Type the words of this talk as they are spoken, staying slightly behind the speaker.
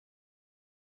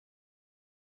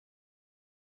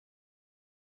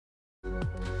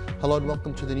Hello and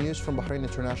welcome to the news from Bahrain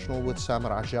International with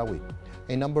Samar Ajawi.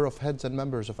 A number of heads and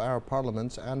members of Arab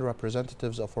parliaments and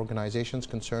representatives of organizations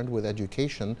concerned with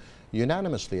education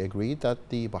unanimously agreed that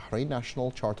the Bahrain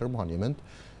National Charter Monument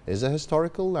is a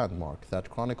historical landmark that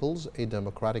chronicles a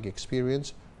democratic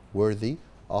experience worthy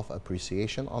of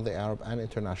appreciation on the Arab and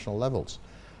international levels.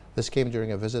 This came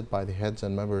during a visit by the heads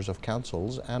and members of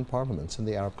councils and parliaments in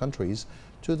the Arab countries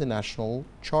to the National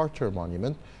Charter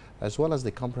Monument, as well as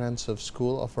the Comprehensive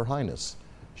School of Her Highness,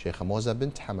 Sheikh Moza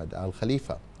bint Hamad Al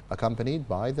Khalifa, accompanied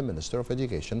by the Minister of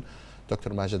Education,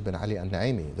 Dr. Majid bin Ali Al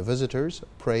Naimi. The visitors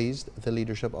praised the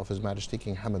leadership of His Majesty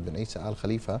King Hamad bin Isa Al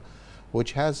Khalifa,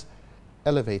 which has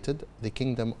elevated the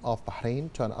Kingdom of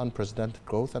Bahrain to an unprecedented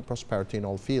growth and prosperity in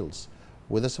all fields,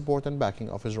 with the support and backing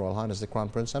of His Royal Highness the Crown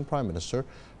Prince and Prime Minister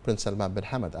Prince Salman bin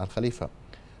Hamad Al Khalifa.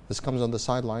 This comes on the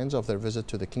sidelines of their visit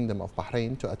to the Kingdom of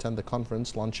Bahrain to attend the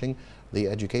conference launching the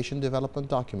Education Development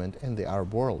Document in the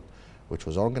Arab World, which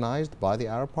was organized by the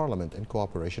Arab Parliament in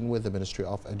cooperation with the Ministry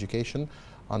of Education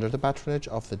under the patronage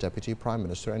of the Deputy Prime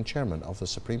Minister and Chairman of the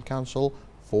Supreme Council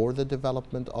for the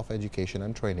Development of Education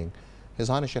and Training, His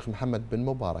Highness Sheikh Mohammed bin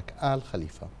Mubarak Al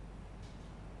Khalifa.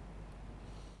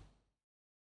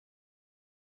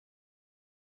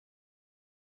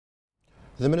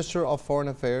 The Minister of Foreign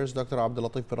Affairs, Dr.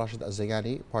 Abdulatif bin Rashid Al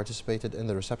Zayani, participated in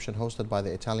the reception hosted by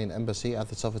the Italian Embassy at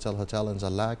the Sofitel Hotel in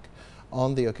Zallaq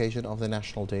on the occasion of the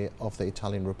National Day of the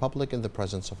Italian Republic in the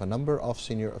presence of a number of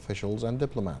senior officials and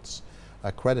diplomats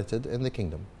accredited in the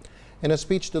kingdom. In a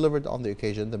speech delivered on the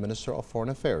occasion, the Minister of Foreign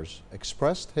Affairs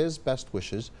expressed his best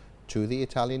wishes to the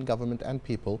Italian government and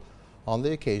people on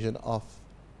the occasion of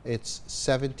its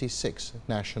 76th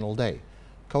National Day,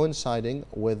 coinciding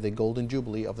with the Golden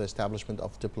Jubilee of the establishment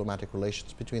of diplomatic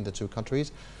relations between the two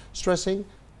countries, stressing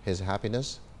his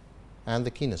happiness and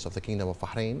the keenness of the Kingdom of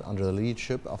Bahrain under the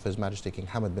leadership of His Majesty King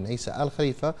Hamad bin Isa Al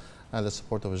Khalifa and the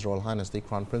support of His Royal Highness the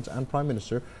Crown Prince and Prime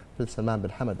Minister Prince Salman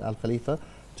bin Hamad Al Khalifa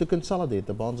to consolidate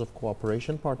the bonds of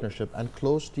cooperation, partnership and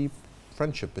close, deep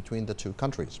friendship between the two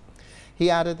countries. He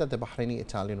added that the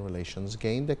Bahraini-Italian relations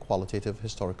gained a qualitative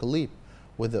historical leap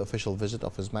with the official visit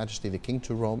of His Majesty the King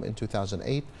to Rome in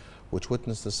 2008, which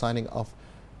witnessed the signing of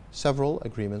several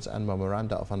agreements and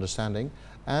memoranda of understanding,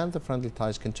 and the friendly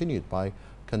ties continued by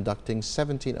conducting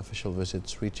 17 official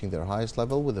visits, reaching their highest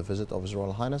level with the visit of His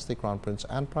Royal Highness the Crown Prince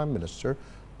and Prime Minister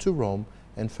to Rome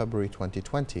in February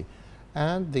 2020,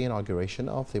 and the inauguration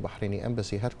of the Bahraini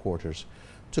Embassy headquarters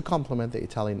to complement the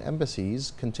Italian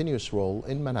Embassy's continuous role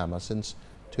in Manama since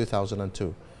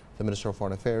 2002. The Minister of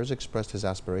Foreign Affairs expressed his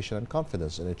aspiration and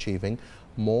confidence in achieving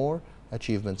more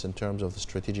achievements in terms of the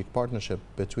strategic partnership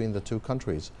between the two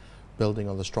countries, building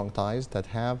on the strong ties that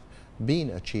have been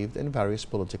achieved in various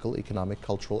political, economic,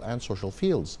 cultural and social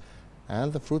fields,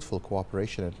 and the fruitful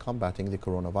cooperation in combating the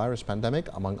coronavirus pandemic,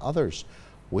 among others,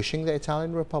 wishing the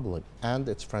Italian Republic and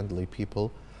its friendly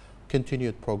people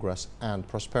continued progress and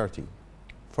prosperity.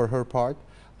 For her part,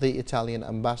 the Italian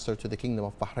ambassador to the Kingdom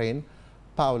of Bahrain,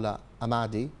 Paola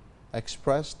Amadi,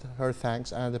 expressed her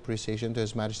thanks and appreciation to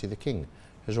His Majesty the King,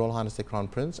 His Royal Highness the Crown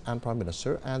Prince and Prime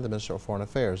Minister and the Minister of Foreign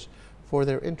Affairs for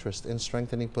their interest in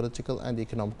strengthening political and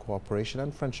economic cooperation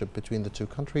and friendship between the two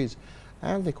countries,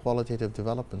 and the qualitative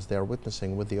developments they are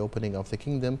witnessing with the opening of the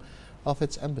Kingdom of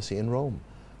its embassy in Rome,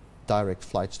 direct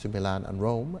flights to Milan and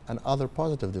Rome, and other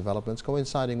positive developments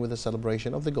coinciding with the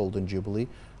celebration of the Golden Jubilee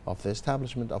of the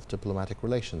establishment of diplomatic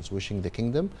relations, wishing the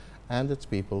Kingdom and its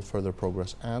people further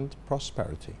progress and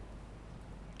prosperity.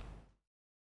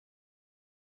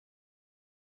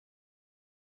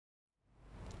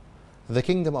 The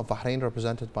Kingdom of Bahrain,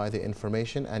 represented by the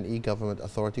Information and E-Government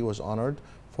Authority, was honored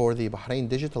for the Bahrain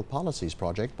Digital Policies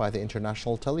Project by the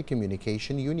International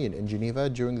Telecommunication Union in Geneva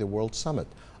during the World Summit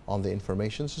on the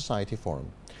Information Society Forum.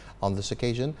 On this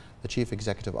occasion, the Chief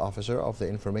Executive Officer of the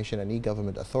Information and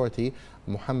E-Government Authority,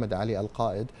 Muhammad Ali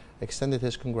Al-Qaid, extended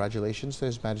his congratulations to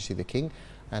His Majesty the King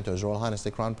and to His Royal Highness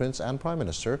the Crown Prince and Prime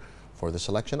Minister for the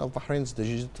selection of Bahrain's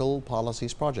Digital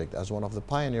Policies Project as one of the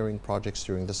pioneering projects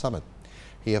during the summit.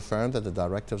 He affirmed that the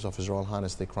directives of His Royal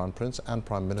Highness the Crown Prince and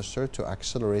Prime Minister to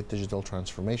accelerate digital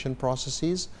transformation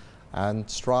processes and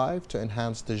strive to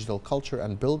enhance digital culture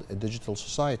and build a digital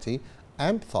society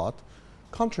and thought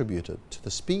contributed to the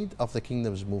speed of the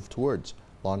Kingdom's move towards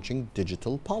launching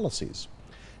digital policies.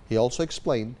 He also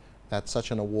explained that such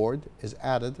an award is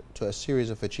added to a series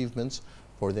of achievements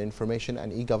for the Information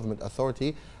and E-Government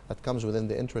Authority that comes within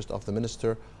the interest of the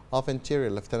Minister of Interior,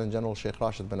 Lieutenant General Sheikh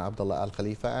Rashid bin Abdullah Al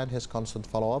Khalifa, and his constant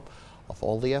follow-up of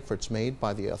all the efforts made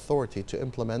by the authority to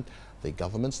implement the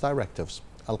government's directives.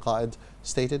 Al-Qaid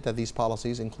stated that these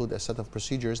policies include a set of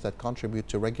procedures that contribute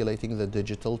to regulating the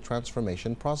digital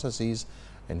transformation processes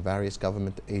in various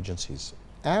government agencies,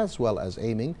 as well as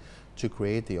aiming to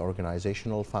create the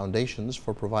organizational foundations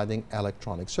for providing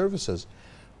electronic services,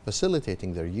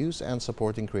 facilitating their use and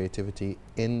supporting creativity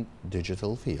in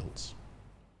digital fields.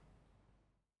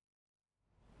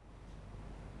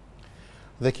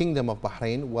 The Kingdom of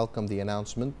Bahrain welcomed the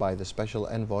announcement by the Special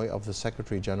Envoy of the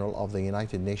Secretary General of the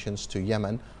United Nations to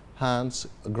Yemen, Hans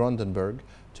Grondenberg,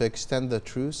 to extend the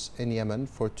truce in Yemen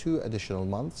for 2 additional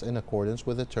months in accordance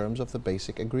with the terms of the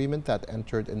basic agreement that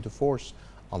entered into force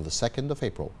on the 2nd of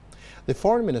April. The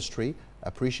Foreign Ministry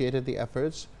appreciated the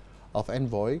efforts of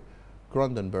Envoy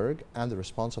Grondenberg and the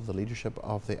response of the leadership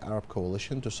of the Arab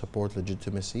coalition to support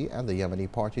legitimacy and the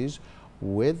Yemeni parties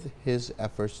with his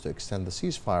efforts to extend the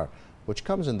ceasefire, which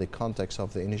comes in the context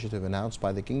of the initiative announced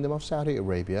by the Kingdom of Saudi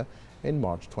Arabia in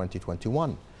March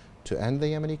 2021 to end the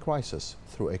Yemeni crisis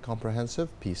through a comprehensive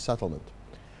peace settlement.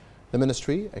 The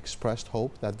ministry expressed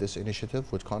hope that this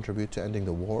initiative would contribute to ending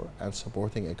the war and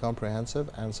supporting a comprehensive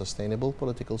and sustainable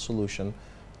political solution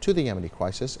to the Yemeni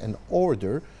crisis in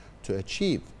order to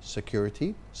achieve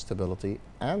security, stability,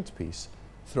 and peace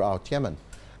throughout Yemen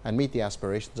and meet the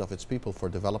aspirations of its people for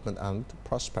development and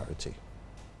prosperity.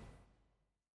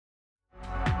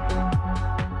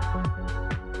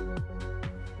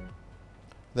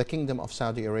 The Kingdom of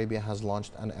Saudi Arabia has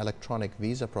launched an electronic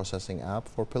visa processing app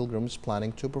for pilgrims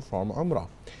planning to perform Umrah.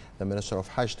 The Minister of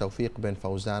Hajj Tawfiq bin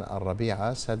Fawzan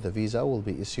al-Rabi'a said the visa will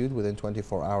be issued within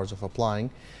 24 hours of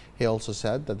applying. He also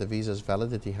said that the visa's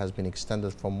validity has been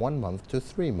extended from 1 month to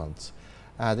 3 months,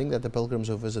 adding that the pilgrims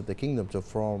who visit the kingdom to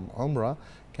perform Umrah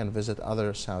can visit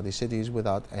other Saudi cities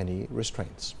without any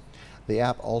restraints. The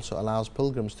app also allows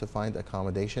pilgrims to find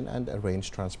accommodation and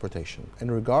arrange transportation. In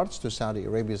regards to Saudi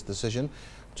Arabia's decision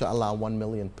to allow 1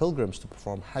 million pilgrims to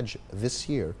perform Hajj this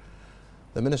year,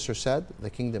 the minister said the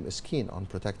kingdom is keen on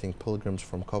protecting pilgrims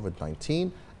from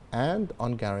COVID-19 and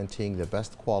on guaranteeing the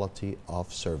best quality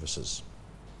of services.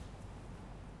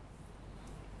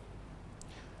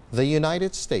 The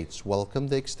United States welcomed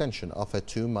the extension of a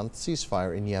 2-month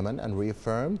ceasefire in Yemen and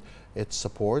reaffirmed its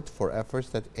support for efforts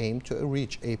that aim to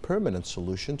reach a permanent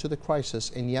solution to the crisis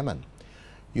in Yemen.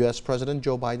 U.S. President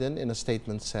Joe Biden, in a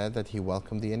statement, said that he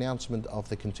welcomed the announcement of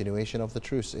the continuation of the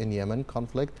truce in Yemen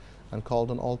conflict and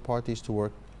called on all parties to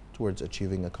work towards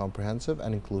achieving a comprehensive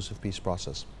and inclusive peace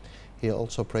process. He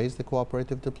also praised the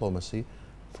cooperative diplomacy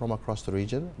from across the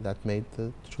region that made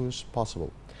the truce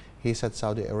possible. He said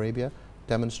Saudi Arabia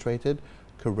demonstrated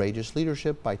courageous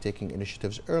leadership by taking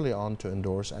initiatives early on to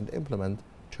endorse and implement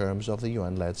terms of the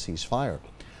UN-led ceasefire.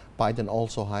 Biden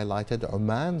also highlighted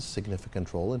Oman's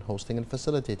significant role in hosting and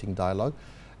facilitating dialogue,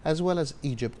 as well as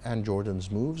Egypt and Jordan's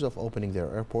moves of opening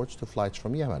their airports to flights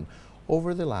from Yemen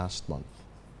over the last month.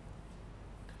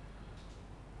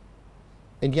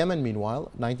 In Yemen,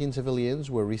 meanwhile, 19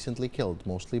 civilians were recently killed,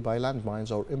 mostly by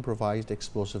landmines or improvised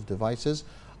explosive devices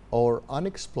or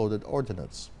unexploded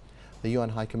ordnance. The UN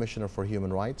High Commissioner for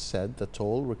Human Rights said the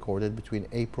toll recorded between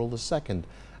April the 2nd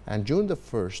and June the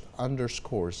 1st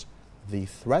underscores the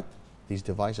threat these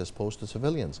devices pose to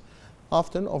civilians,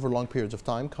 often over long periods of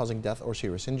time, causing death or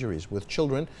serious injuries, with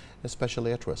children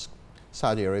especially at risk.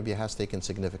 Saudi Arabia has taken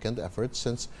significant efforts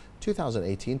since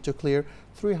 2018 to clear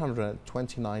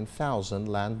 329,000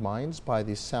 landmines by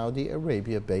the Saudi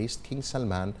Arabia-based King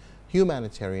Salman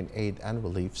Humanitarian Aid and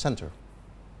Relief Center.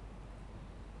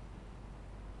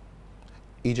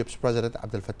 Egypt's President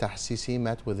Abdel Fattah al-Sisi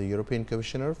met with the European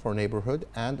Commissioner for Neighborhood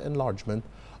and Enlargement,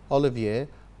 Olivier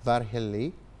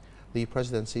Varhelyi. The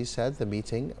presidency said the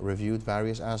meeting reviewed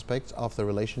various aspects of the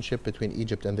relationship between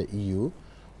Egypt and the EU,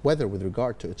 whether with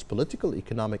regard to its political,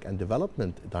 economic, and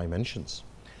development dimensions.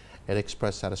 It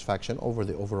expressed satisfaction over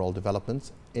the overall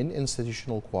developments in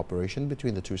institutional cooperation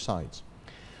between the two sides.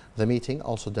 The meeting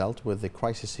also dealt with the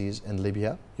crises in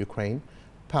Libya, Ukraine,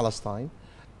 Palestine,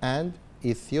 and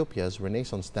Ethiopia's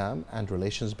Renaissance Dam and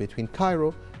relations between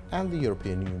Cairo and the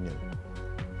European Union.